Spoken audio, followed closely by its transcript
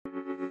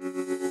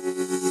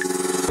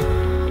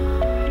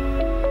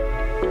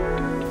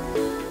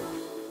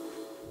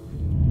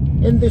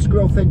In this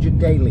Growth Engine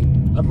Daily,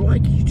 I'd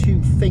like you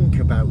to think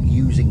about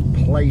using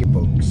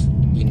playbooks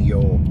in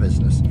your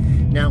business.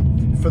 Now,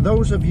 for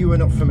those of you who are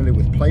not familiar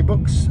with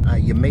playbooks,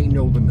 you may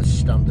know them as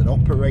standard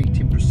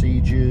operating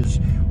procedures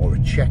or a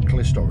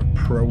checklist or a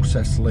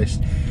process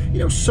list. You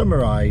know,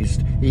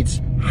 summarized, it's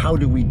how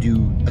do we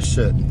do a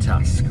certain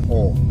task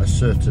or a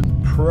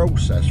certain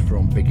process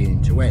from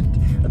beginning to end.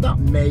 And that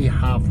may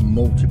have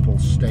multiple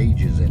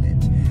stages in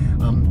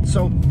it.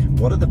 So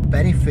what are the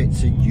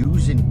benefits of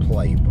using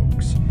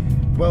playbooks?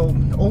 Well,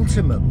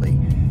 ultimately,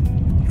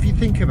 if you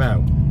think about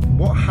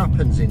what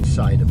happens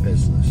inside a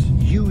business,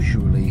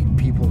 usually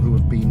people who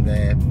have been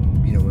there,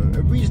 you know,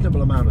 a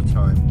reasonable amount of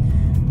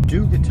time,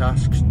 do the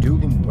tasks, do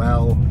them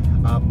well,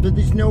 but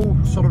there's no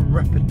sort of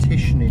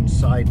repetition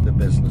inside the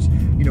business.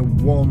 You know,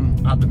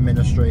 one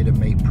administrator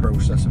may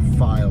process a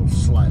file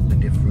slightly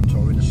different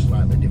or in a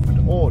slightly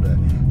different order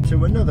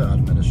to another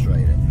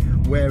administrator,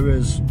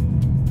 whereas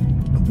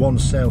one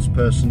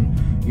salesperson,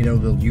 you know,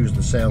 they'll use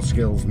the sales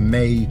skills,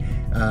 may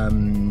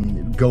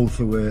go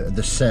through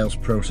the sales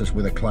process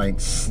with a client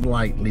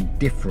slightly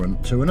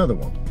different to another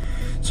one.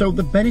 So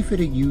the benefit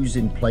of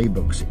using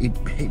playbooks,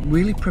 it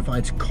really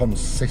provides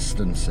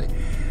consistency,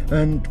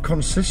 and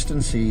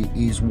consistency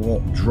is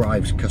what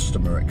drives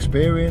customer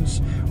experience,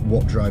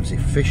 what drives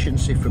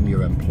efficiency from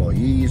your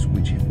employees,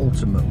 which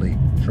ultimately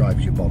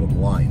drives your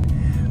bottom line.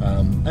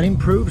 And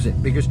improves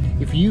it, because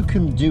if you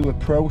can do a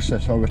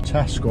process or a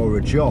task or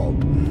a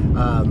job,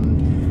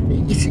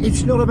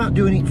 it's not about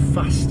doing it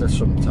faster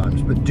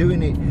sometimes, but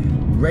doing it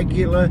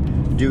regular,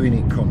 doing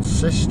it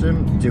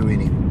consistent,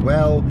 doing it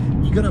well.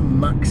 You're going to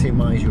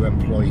maximize your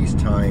employees'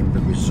 time, the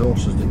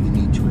resources that you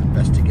need to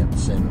invest to get the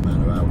same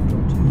amount of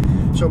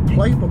output. So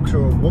playbooks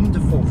are a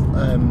wonderful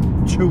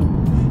tool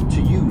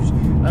to use.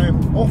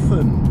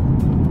 Often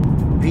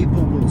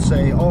people will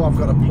say, oh, I've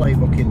got a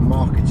playbook in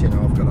marketing,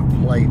 or I've got a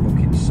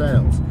playbook in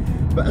sales.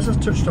 But as I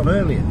touched on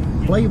earlier,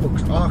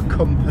 playbooks are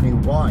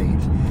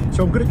company-wide.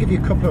 So I'm going to give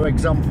you a couple of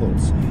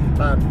examples.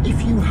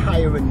 If you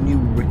hire a new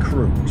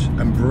recruit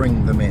and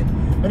bring them in,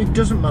 and it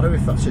doesn't matter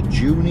if that's a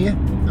junior,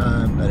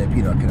 and if,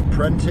 you know, like an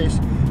apprentice,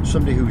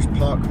 somebody who's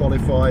part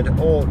qualified,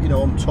 or, you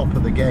know, on top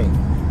of the game,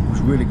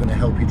 who's really going to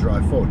help you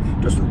drive forward,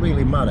 it doesn't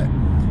really matter.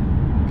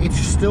 It's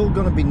still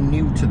going to be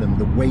new to them,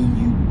 the way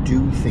you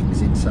do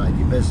things inside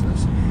your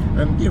business.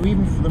 And, you know,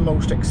 even for the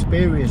most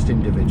experienced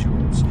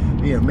individuals,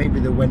 you know, maybe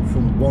they went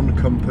from one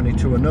company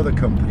to another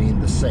company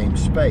in the same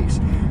space.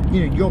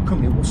 You know, your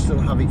company will still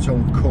have its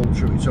own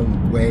culture, its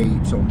own way,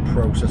 its own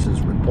processes,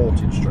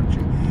 reporting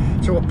structure.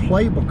 So a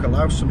playbook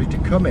allows somebody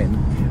to come in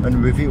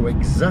and review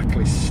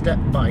exactly step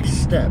by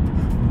step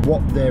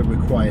what they're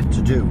required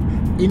to do,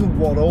 in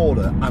what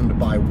order and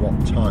by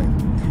what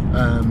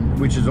time,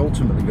 which is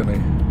ultimately going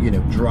to, you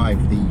know, drive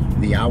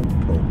the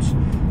output,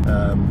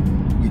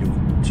 you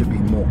know, to be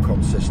more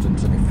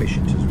consistent and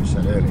efficient, as we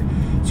said earlier.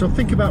 So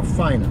think about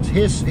finance.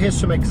 Here's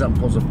some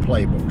examples of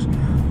playbooks.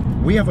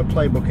 We have a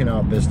playbook in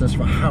our business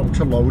for how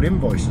to load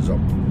invoices up,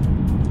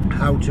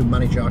 how to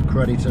manage our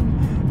credit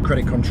and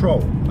credit control,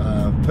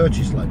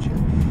 purchase ledger.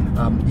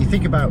 You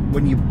think about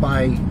when you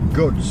buy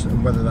goods,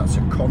 and whether that's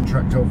a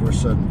contract over a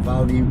certain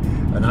value,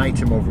 an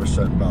item over a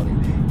certain value.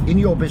 In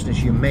your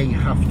business, you may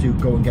have to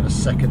go and get a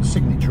second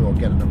signature or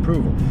get an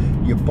approval.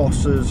 Your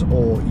bosses,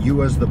 or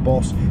you as the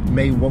boss,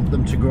 may want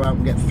them to go out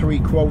and get 3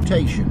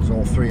 quotations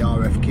or 3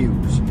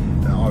 RFQs,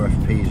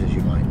 RFPs as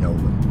you might know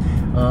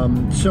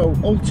them. So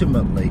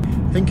ultimately,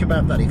 think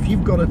about that. If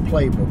you've got a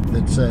playbook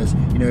that says,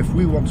 you know, if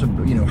we want to,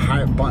 you know,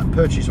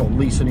 purchase or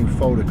lease a new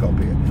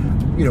photocopier,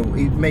 you know,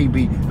 it may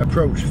be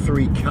approach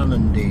 3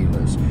 Canon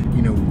dealers,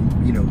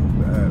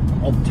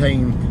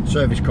 obtain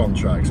service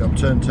contracts,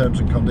 obtain terms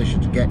and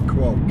conditions, get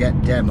quote, get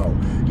demo.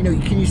 You know,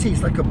 can you see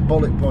it's like a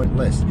bullet point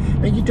list?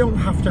 And you don't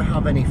have to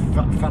have any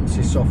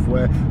fancy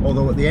software,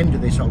 although at the end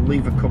of this I'll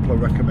leave a couple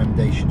of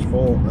recommendations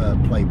for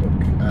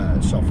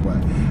playbook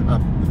software.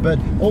 But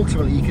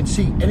ultimately, you can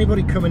see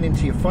anybody coming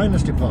into your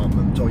finance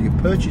department or your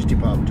purchase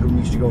department who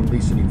needs to go and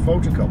lease a new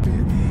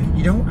photocopier,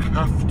 you don't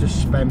have to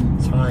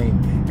spend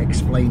time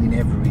explaining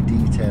every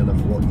detail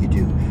of what you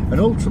do. And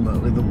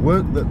ultimately, the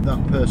work that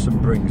that person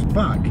brings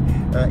back,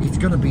 it's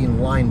going to be in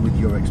line with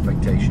your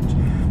expectations.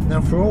 Now,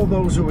 for all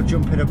those who are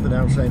jumping up and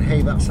down saying,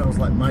 hey, that sounds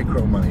like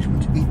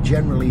micromanagement, it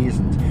generally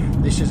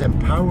isn't. This is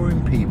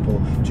empowering people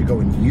to go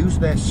and use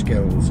their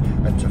skills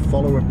and to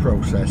follow a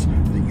process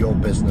that your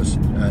business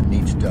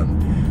needs done.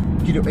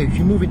 You know, if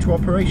you move into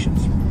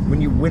operations,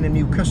 when you win a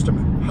new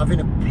customer,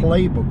 having a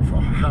playbook for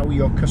how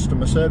your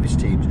customer service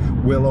teams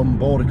will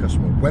onboard a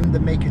customer, when they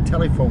make a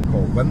telephone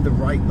call, when they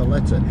write the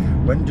letter,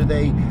 when do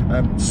they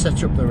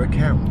set up their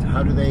account,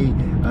 how do they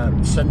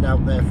send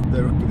out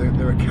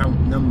their account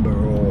number,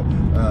 or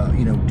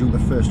you know, do the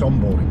first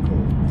onboarding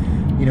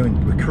call. You know,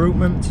 in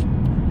recruitment,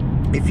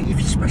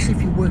 especially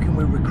if you're working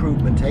with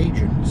recruitment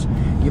agents,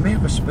 you may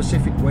have a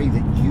specific way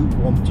that you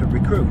want to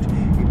recruit.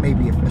 It may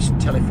be a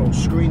telephone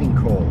screening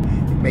call,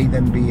 it may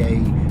then be a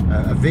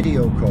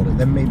video call, it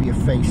then may be a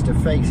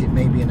face-to-face, it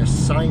may be an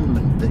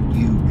assignment that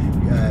you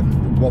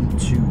want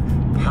to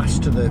pass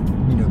to the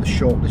the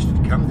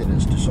shortlisted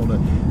candidates to sort of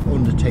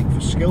undertake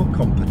for skill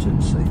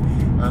competency.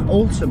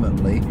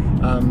 Ultimately,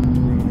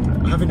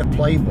 having a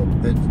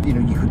playbook that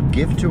you could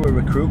give to a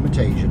recruitment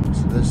agent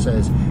that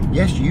says,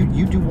 yes,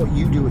 you do what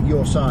you do at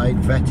your side,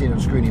 vetting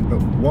and screening,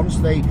 but once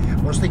they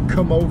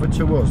come over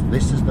to us,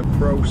 this is the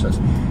process.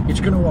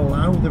 It's going to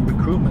allow the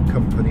recruitment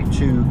company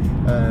to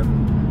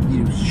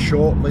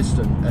shortlist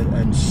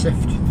and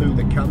sift through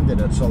the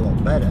candidates a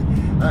lot better.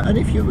 And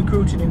if you're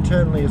recruiting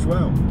internally as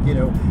well,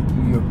 you're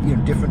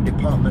different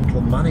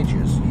departmental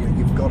managers,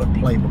 you've got a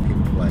playbook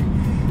in play.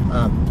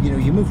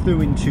 You move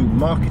through into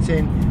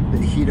marketing,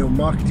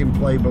 marketing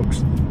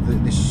playbooks,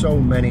 there's so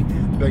many,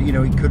 but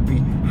it could be,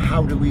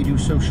 how do we do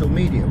social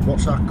media?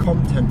 What's our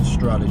content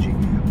strategy?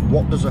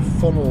 What does a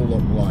funnel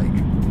look like?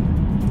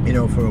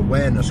 For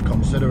awareness,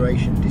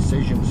 consideration,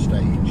 decision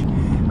stage.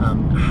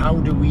 How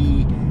do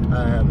we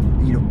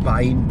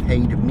buy in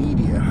paid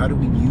media? How do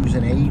we use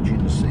an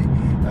agency?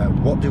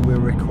 What do we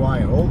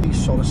require? All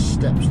these sort of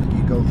steps that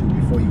you go through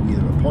before you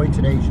either appoint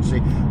an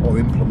agency or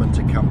implement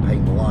a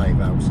campaign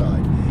live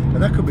outside.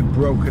 And that could be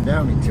broken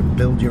down into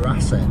build your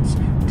assets,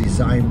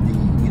 design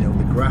the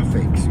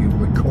graphics,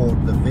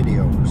 record the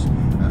videos,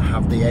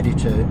 have the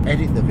editor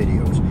edit the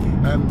videos.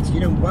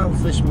 And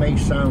whilst this may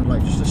sound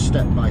like just a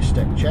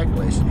step-by-step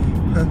checklist,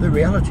 the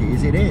reality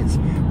is it is.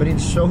 But in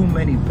so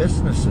many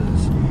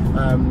businesses,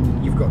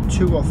 you've got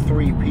 2 or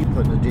 3 people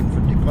in a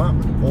different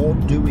department, all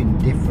doing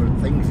different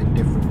things in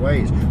different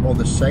ways, or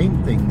the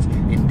same things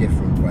in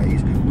different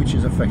ways, which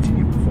is affecting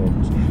your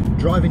performance.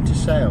 Driving to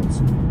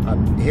sales.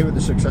 Here at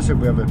The Successor,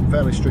 we have a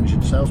fairly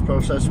stringent sales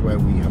process where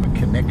we have a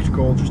connect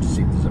call just to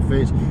see if there's a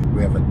fit.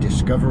 We have a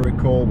discovery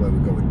call where we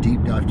go a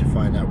deep dive to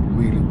find out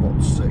really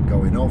what's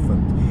going off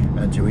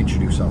and to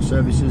introduce our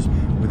services.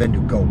 We then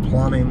do goal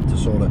planning to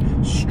sort of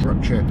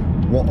structure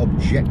what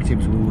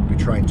objectives we would be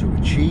trying to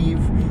achieve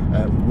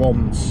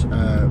once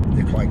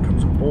the client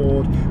comes on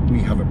board.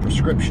 We have a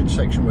prescription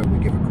section where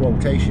we give a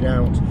quotation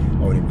out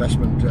or an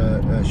investment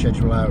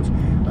schedule out.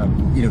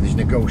 There's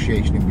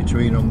negotiation in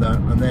between on that,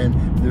 and then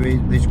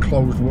there's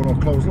closed won or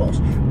closed loss.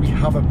 We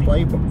have a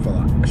playbook for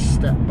that, a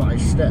step by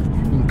step,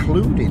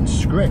 including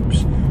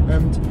scripts.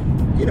 And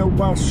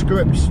while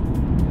scripts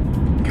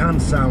can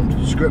sound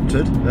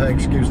scripted,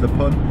 excuse the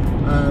pun,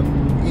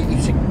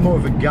 it's more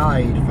of a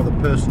guide for the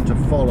person to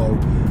follow,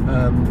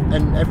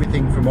 and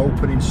everything from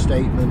opening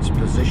statements,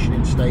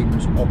 positioning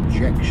statements,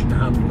 objection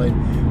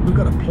handling. We've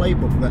got a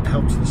playbook that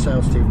helps the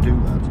sales team do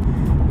that.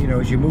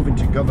 As you move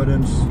into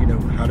governance,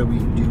 how do we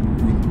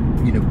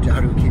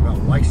keep our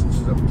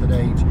licenses up to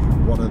date?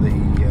 What are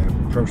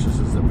the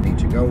processes that we need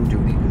to go? Do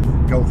we need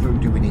to go through?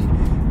 Do we need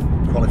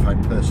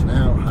qualified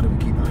personnel? How do we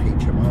keep our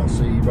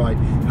HMRC right?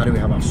 How do we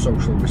have our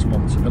social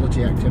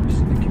responsibility activities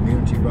in the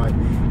community right?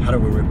 How do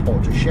we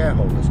report to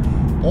shareholders?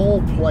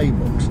 All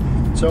playbooks.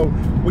 So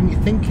when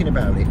you're thinking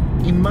about it,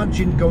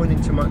 imagine going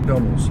into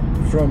McDonald's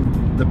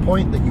from the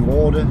point that you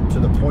order to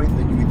the point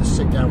that you either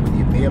sit down with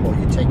your meal or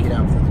you take it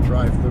out from the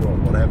drive-thru or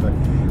whatever.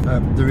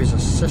 There is a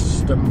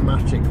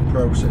systematic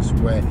process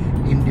where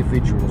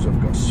individuals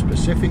have got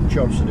specific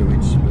jobs to do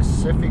in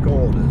specific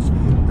orders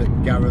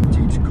that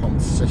guarantees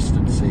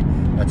consistency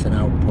at an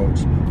output.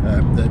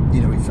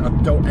 I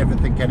don't ever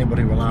think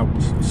anybody will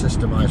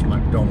out-systemize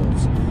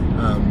McDonald's,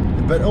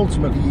 but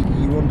ultimately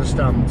you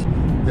understand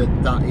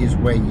that is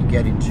where you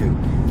get into.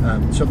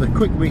 So the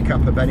quick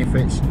recap of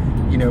benefits,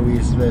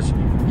 is that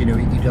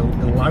it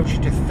allows you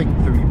to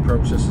think through your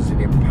processes,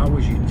 it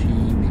empowers your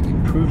team, it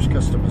improves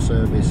customer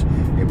service,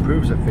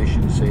 improves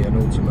efficiency, and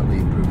ultimately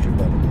improves your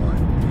bottom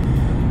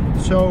line.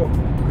 So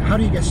how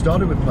do you get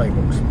started with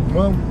playbooks?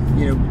 Well,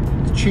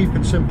 the cheap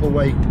and simple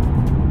way: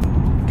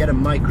 get a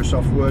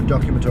Microsoft Word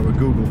document or a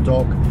Google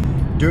Doc.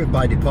 Do it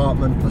by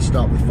department. Let's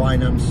start with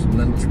finance, and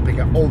then let's pick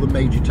out all the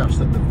major tasks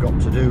that they've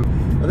got to do,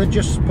 and then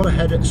just put a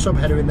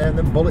subheader in there and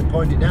then bullet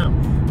point it down.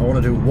 I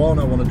want to do 1,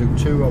 I want to do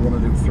 2, I want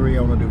to do 3,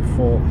 I want to do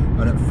 4,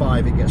 and at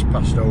 5 it gets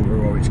passed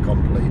over or it's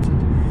completed.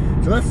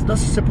 So that's a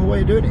simple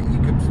way of doing it. You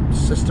can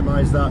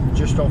systemize that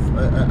just off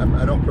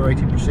an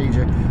operating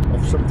procedure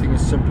of something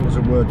as simple as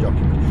a Word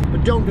document.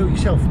 But don't do it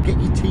yourself. Get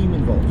your team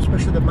involved,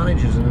 especially the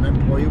managers and an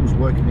employee who's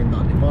working in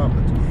that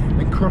department,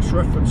 and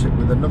cross-reference it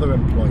with another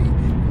employee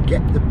and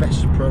get the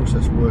best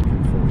process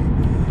working for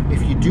you.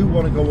 If you do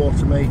want to go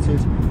automated,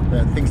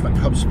 things like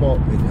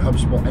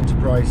HubSpot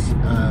enterprise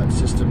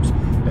systems,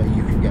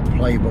 you can get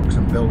playbooks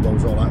and build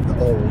those all out that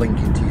all link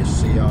into your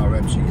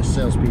CRM, so your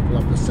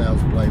salespeople have the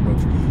sales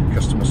playbooks,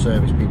 customer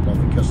service people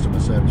have the customer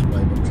service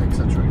playbooks,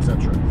 etc.,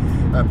 etc.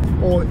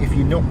 Or if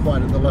you're not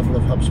quite at the level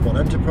of HubSpot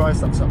Enterprise,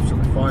 that's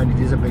absolutely fine. It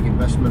is a big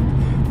investment.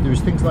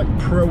 There's things like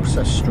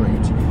Process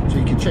Street, so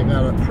you can check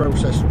that out at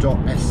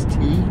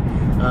process.st.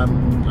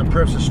 And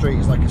Process Street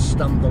is like a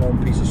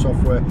standalone piece of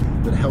software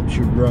that helps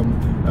you run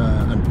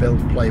and build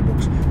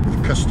playbooks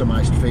with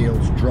customized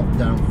fields,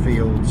 drop-down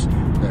fields,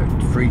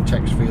 free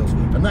text fields,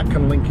 and that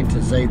can link into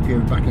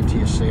Zapier, back into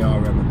your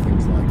CRM and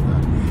things like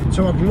that.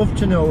 So I'd love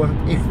to know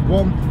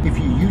if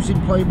you're using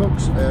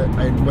playbooks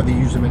and whether you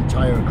use them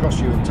across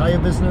your entire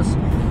business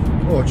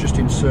or just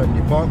in certain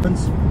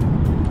departments.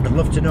 I'd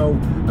love to know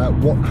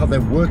how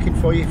they're working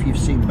for you, if you've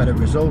seen better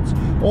results,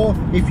 or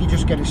if you're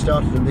just getting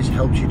started and this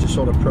helps you to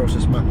sort of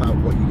process map out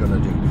what you're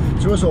going to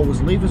do. So as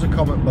always, leave us a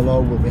comment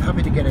below. We'll be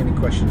happy to get any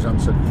questions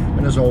answered.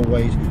 And as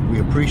always, we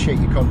appreciate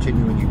you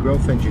continuing your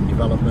growth engine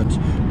development.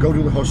 Go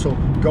do the hustle,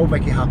 go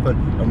make it happen,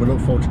 and we look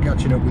forward to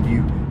catching up with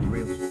you